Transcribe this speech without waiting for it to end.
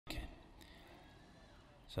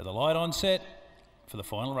So the light on set for the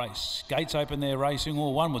final race. Gates open there racing.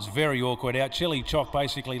 All one was very awkward out. Chili Choc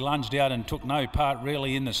basically lunged out and took no part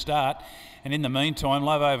really in the start. And in the meantime,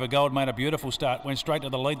 Love Over Gold made a beautiful start. Went straight to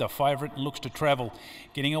the lead, the favourite, and looks to travel.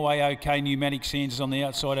 Getting away okay, Pneumatic Sands is on the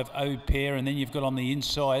outside of Au Pair. And then you've got on the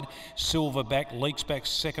inside, Silverback, Leaks back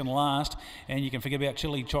second last. And you can forget about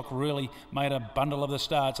Chili Choc, really made a bundle of the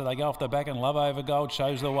start. So they go off the back and Love Over Gold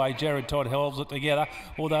shows the way. Jared Todd holds it together.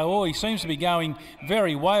 Although, he seems to be going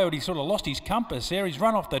very wayward. He sort of lost his compass there. He's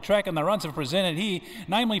run off the track and the runs have presented here,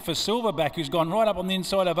 namely for Silverback, who's gone right up on the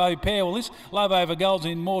inside of Au Pair. Well, this Love Over Gold's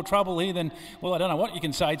in more trouble here than, well, I don't know what you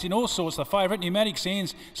can say. It's in all sorts. The favourite, Pneumatic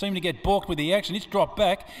Sands, seem to get balked with the action. It's dropped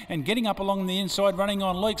back and getting up along the inside, running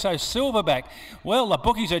on Leak. So Silverback, well, the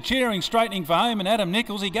bookies are cheering, straightening for home, and Adam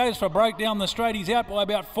Nichols, he goes for a break down the straight. He's out by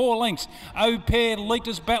about 4 lengths. Au Pair, Leak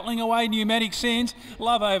is battling away, Pneumatic Sands.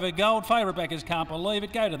 Love Over Gold, favourite backers can't believe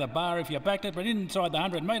it. Go to the bar if you backed it, but inside the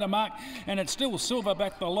 100-metre mark, and it's still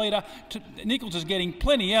Silverback the leader. Nichols is getting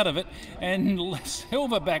plenty out of it, and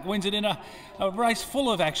Silverback wins it in a race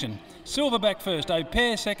full of action. Silverback first, Au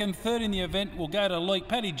Pair second, third in the event will go to Leak.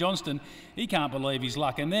 Paddy Johnston, he can't believe his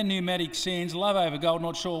luck. And then Pneumatic Sands, Love Over Gold,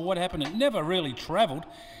 not sure what happened. It never really travelled.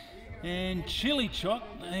 And Chili Choc,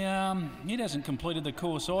 he hasn't completed the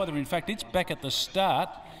course either. In fact, it's back at the start.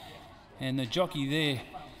 And the jockey there,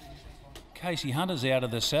 Casey Hunter's out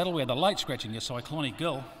of the saddle. We had the late scratching of Cyclonic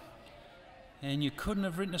Girl. And you couldn't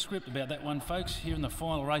have written a script about that one, folks, here in the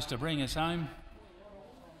final race to bring us home.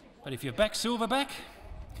 But if you're back Silverback,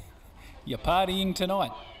 you're partying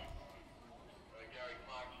tonight.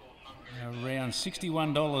 Around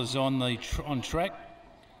 $61 on track.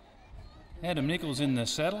 Adam Nichols in the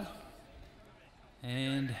saddle.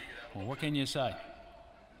 And, well, what can you say?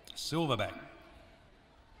 Silverback.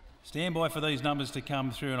 Stand by for these numbers to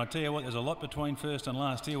come through. And I tell you what, there's a lot between first and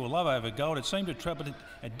last here. Well, Love Over Gold, it seemed to trap, but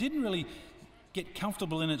it didn't really get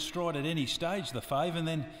comfortable in its stride at any stage, the fave, and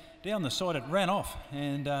then down the side it ran off,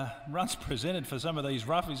 and runs presented for some of these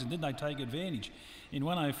roughies, and didn't they take advantage? In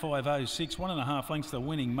 105.06, 1.5 lengths the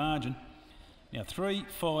winning margin. Now 3,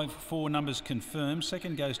 5, 4 numbers confirmed.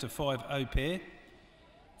 Second goes to 5, Au Pair.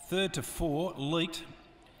 Third to 4, Leaked.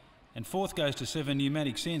 And fourth goes to 7,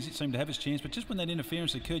 Pneumatic Sands. It seemed to have its chance, but just when that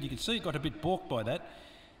interference occurred, you could see it got a bit balked by that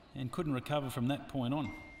and couldn't recover from that point on.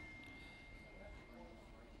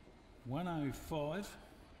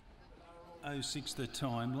 105.06 the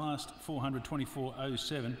time, last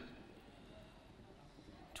 424.07,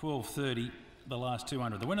 12.30 the last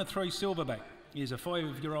 200. The winner 3, Silverback, is a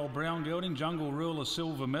 5-year-old brown gelding, Jungle Ruler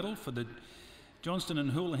silver medal for the Johnston and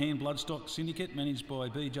Houlihan Bloodstock Syndicate, managed by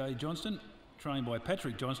BJ Johnston, trained by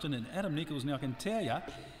Patrick Johnston and Adam Nichols. Now I can tell you,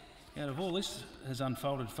 out of all this has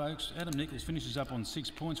unfolded, folks, Adam Nichols finishes up on 6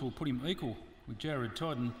 points. We'll put him equal with Jared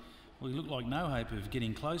Todd, and well, he looked like no hope of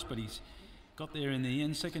getting close, but he's got there in the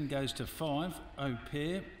end. Second goes to 5, Au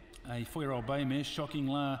Pair, a 4-year-old bay mare, Shocking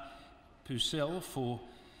La Pucelle for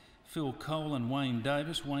Phil Cole and Wayne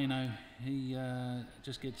Davis. Wayno, he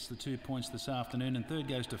just gets the 2 points this afternoon. And third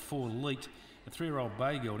goes to 4, Leaked, a 3-year-old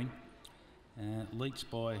bay gelding. Leaked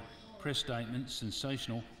by Press Statement,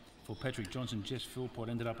 sensational for Patrick Johnson. Jess Philpott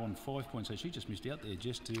ended up on 5 points, so she just missed out there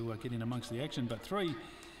just to get in amongst the action. But 3,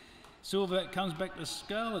 Silverback comes back to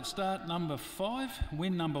scale at start number 5,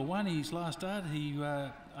 win number 1. His last start, he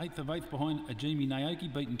 8th of 8th behind Ajimi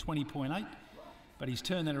Naoki, beaten 20.8. But he's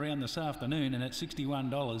turned that around this afternoon, and at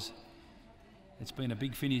 $61, it's been a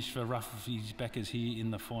big finish for Ruffy's backers here in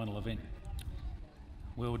the final event.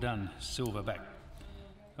 Well done, Silverback.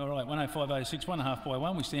 All right, 105.06, 1.5 by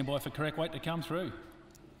 1. We stand by for correct weight to come through.